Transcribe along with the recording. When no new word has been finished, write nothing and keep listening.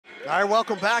All right,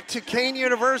 welcome back to Kean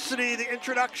University. The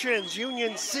introductions,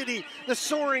 Union City, the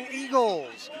Soaring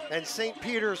Eagles, and St.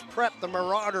 Peter's Prep, the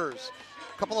Marauders.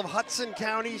 A couple of Hudson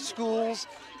County schools,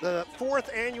 the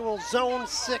 4th annual Zone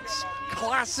 6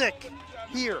 Classic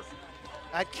here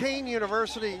at Kean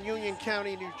University in Union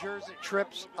County, New Jersey.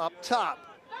 Trips up top.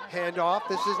 Handoff,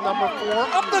 this is number 4.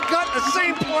 Up the gut, the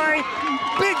same play.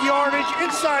 Big yardage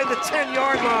inside the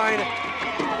 10-yard line.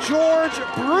 George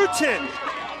Bruton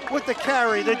with the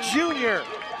carry, the junior.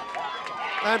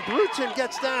 And Bruton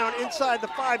gets down inside the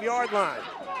 5-yard line.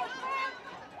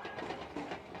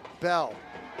 Bell,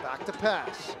 back to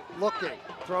pass, looking,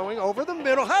 throwing over the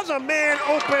middle, has a man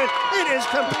open, it is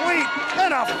complete,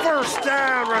 and a first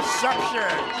down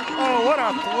reception. Oh, what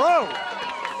a throw.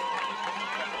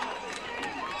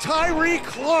 Tyree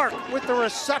Clark with the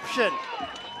reception.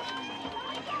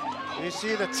 You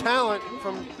see the talent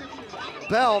from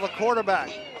Bell, the quarterback.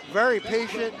 Very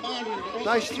patient,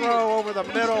 nice throw over the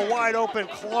middle, wide open.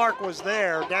 Clark was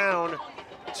there, down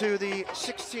to the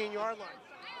 16-yard line.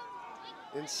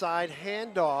 Inside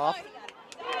handoff,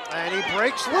 and he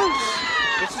breaks loose.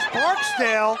 This is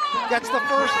Barksdale, gets the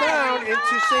first down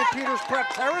into St. Peter's Prep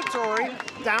territory,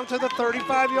 down to the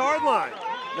 35-yard line.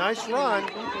 Nice run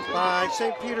by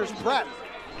St. Peter's Prep.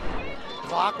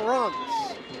 Clock runs.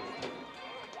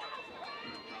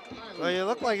 Well, it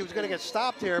looked like he was going to get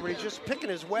stopped here, but he's just picking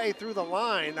his way through the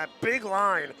line, that big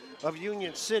line of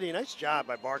Union City. Nice job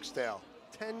by Barksdale.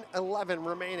 10-11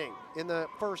 remaining in the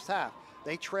first half.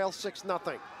 They trail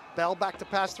 6-0. Bell back to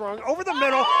pass, throwing over the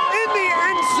middle, in the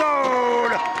end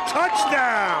zone.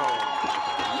 Touchdown.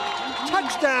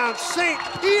 Touchdown, St.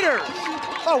 Peter's.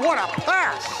 Oh, what a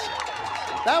pass.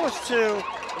 That was to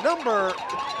number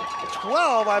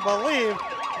 12, I believe,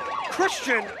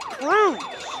 Christian Cruz.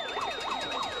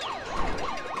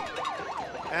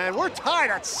 And we're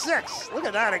tied at 6. Look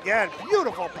at that again.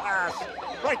 Beautiful pass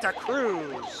right to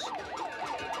Cruz.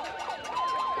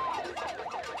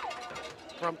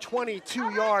 From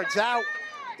 22 yards out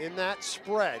in that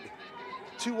spread.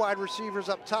 2 wide receivers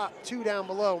up top, 2 down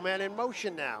below. Man in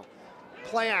motion now.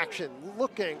 Play action,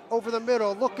 looking over the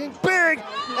middle, looking big,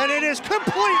 and it is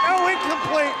complete. Oh,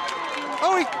 incomplete.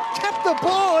 Oh, he kept the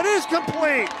ball. It is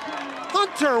complete.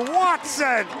 Hunter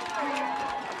Watson.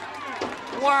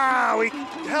 Wow, he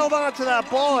held on to that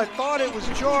ball. I thought it was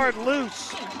jarred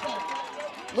loose.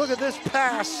 Look at this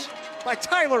pass by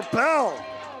Tyler Bell.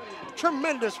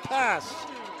 Tremendous pass.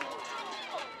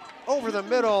 Over the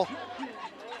middle,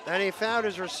 and he found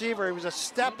his receiver. He was a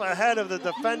step ahead of the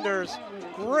defenders.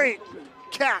 Great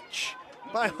catch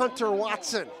by Hunter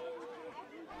Watson.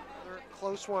 Another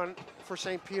close one for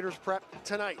St. Peter's Prep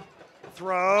tonight.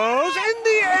 Throws in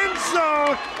the end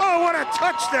zone. Oh, what a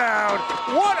touchdown.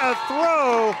 What a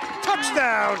throw.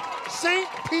 Touchdown, St.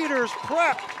 Peter's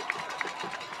Prep.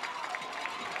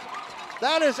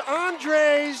 That is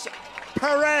Andres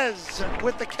Perez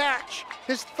with the catch.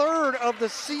 His 3rd of the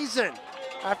season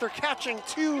after catching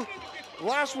 2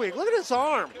 last week. Look at his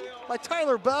arm by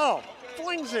Tyler Bell.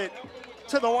 Flings it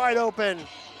to the wide open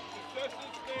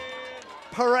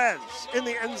Perez in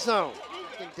the end zone.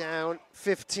 Down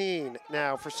 15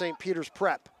 now for St. Peter's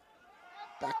Prep.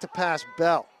 Back to pass,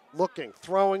 Bell looking,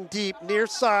 throwing deep, near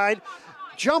side.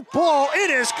 Jump ball, it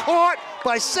is caught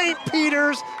by St.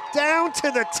 Peter's down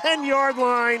to the 10-yard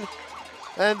line.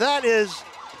 And that is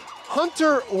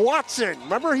Hunter Watson.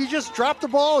 Remember, he just dropped the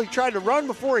ball. He tried to run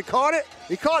before he caught it.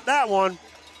 He caught that one.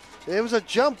 It was a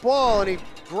jump ball, and he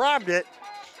grabbed it.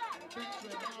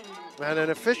 And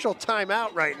an official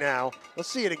timeout right now. Let's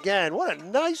see it again. What a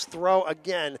nice throw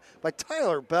again by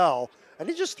Tyler Bell. And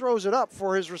he just throws it up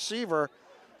for his receiver.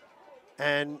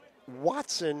 And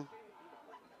Watson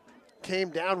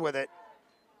came down with it.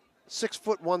 6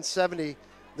 foot 170,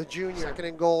 the junior. 2nd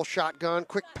and goal, shotgun,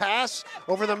 quick pass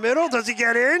over the middle. Does he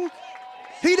get in?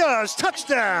 He does.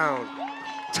 Touchdown.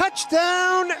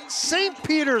 Touchdown, St.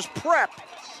 Peter's Prep.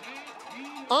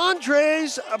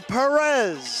 Andres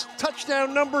Perez,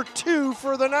 touchdown number 2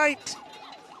 for the night.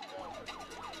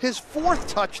 His 4th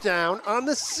touchdown on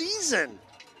the season.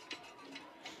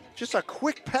 Just a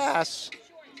quick pass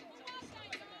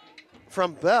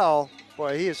from Bell.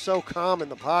 Boy, he is so calm in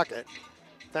the pocket.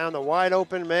 Found the wide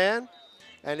open man,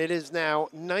 and it is now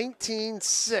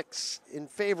 19-6 in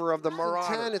favor of the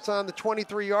Marauders. 10, it's on the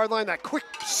 23-yard line. That quick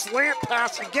slant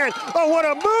pass again. Oh, what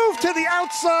a move to the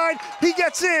outside. He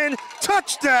gets in.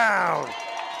 Touchdown.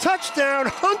 Touchdown,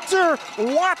 Hunter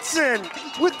Watson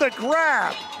with the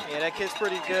grab. Yeah, that kid's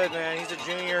pretty good, man. He's a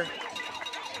junior.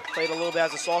 Played a little bit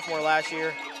as a sophomore last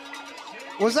year.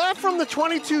 Was that from the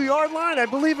 22-yard line? I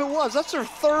believe it was. That's their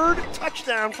 3rd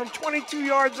touchdown from 22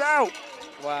 yards out.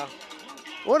 Wow.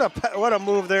 What a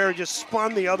move there, just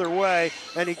spun the other way,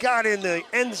 and he got in the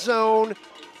end zone,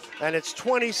 and it's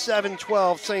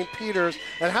 27-12 St. Peter's.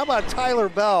 And how about Tyler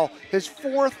Bell, his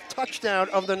 4th touchdown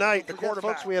of the night, the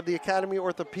quarterback. Folks, we have the Academy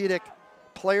Orthopedic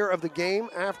Player of the Game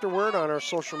afterward on our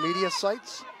social media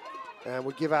sites, and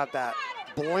we give out that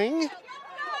bling,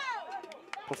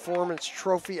 performance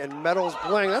trophy and medals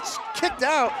bling. That's kicked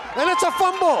out, and it's a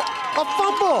fumble,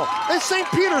 and St.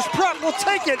 Peter's Prep will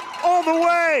take it all the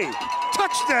way.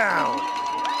 Touchdown,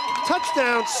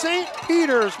 St.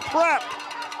 Peter's Prep.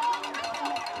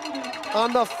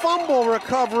 On the fumble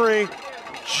recovery,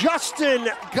 Justin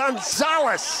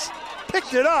Gonzalez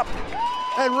picked it up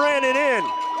and ran it in.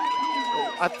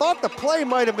 I thought the play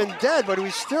might have been dead, but he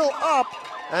was still up,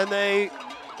 and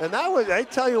that was, I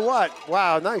tell you what,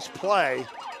 wow, nice play.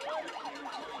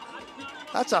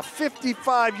 That's a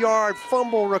 55-yard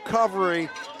fumble recovery.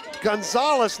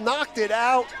 Gonzalez knocked it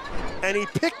out, and he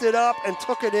picked it up and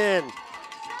took it in.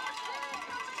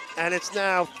 And it's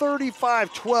now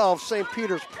 35-12 St.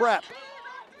 Peter's Prep.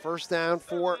 First down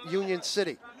for Union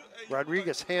City.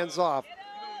 Rodriguez hands off.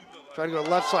 Trying to go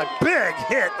left side. Big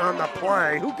hit on the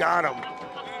play. Who got him?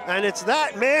 And it's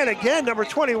that man again, number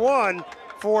 21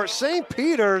 for St.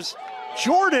 Peter's,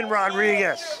 Jordan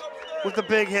Rodriguez with the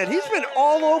big hit. He's been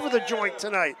all over the joint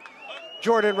tonight.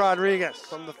 Jordan Rodriguez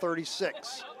from the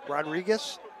 36.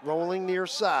 Rodriguez rolling near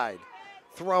side.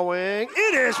 Throwing,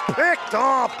 it is picked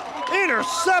up,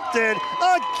 intercepted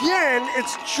again.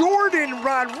 It's Jordan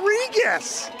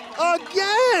Rodriguez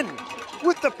again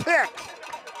with the pick.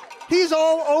 He's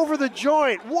all over the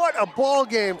joint. What a ball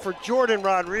game for Jordan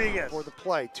Rodriguez. For the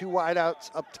play, 2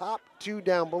 wideouts up top, 2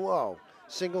 down below.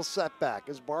 Single setback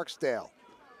is Barksdale.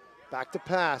 Back to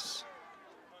pass.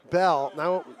 Bell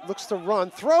now looks to run,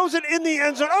 throws it in the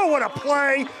end zone. Oh, what a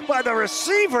play by the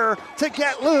receiver to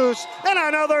get loose, and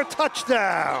another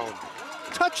touchdown.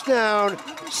 Touchdown,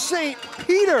 St.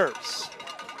 Peter's.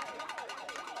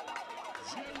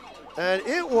 And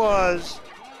it was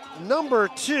number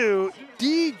 2,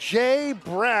 DJ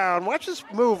Brown. Watch this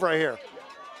move right here.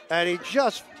 And he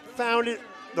just found it,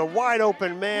 the wide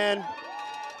open man.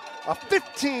 A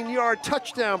 15-yard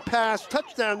touchdown pass,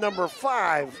 touchdown number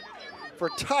 5. For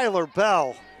Tyler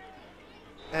Bell,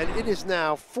 and it is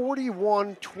now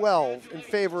 41-12 in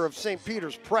favor of St.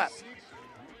 Peter's Prep.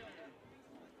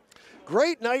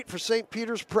 Great night for St.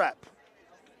 Peter's Prep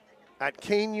at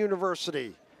Kean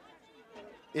University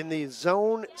in the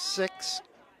Zone 6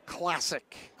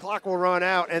 Classic. Clock will run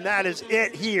out, and that is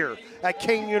it here at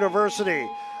Kean University.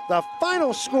 The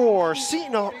final score,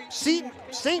 St.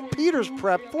 Peter's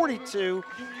Prep 42,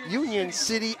 Union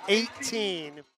City 18.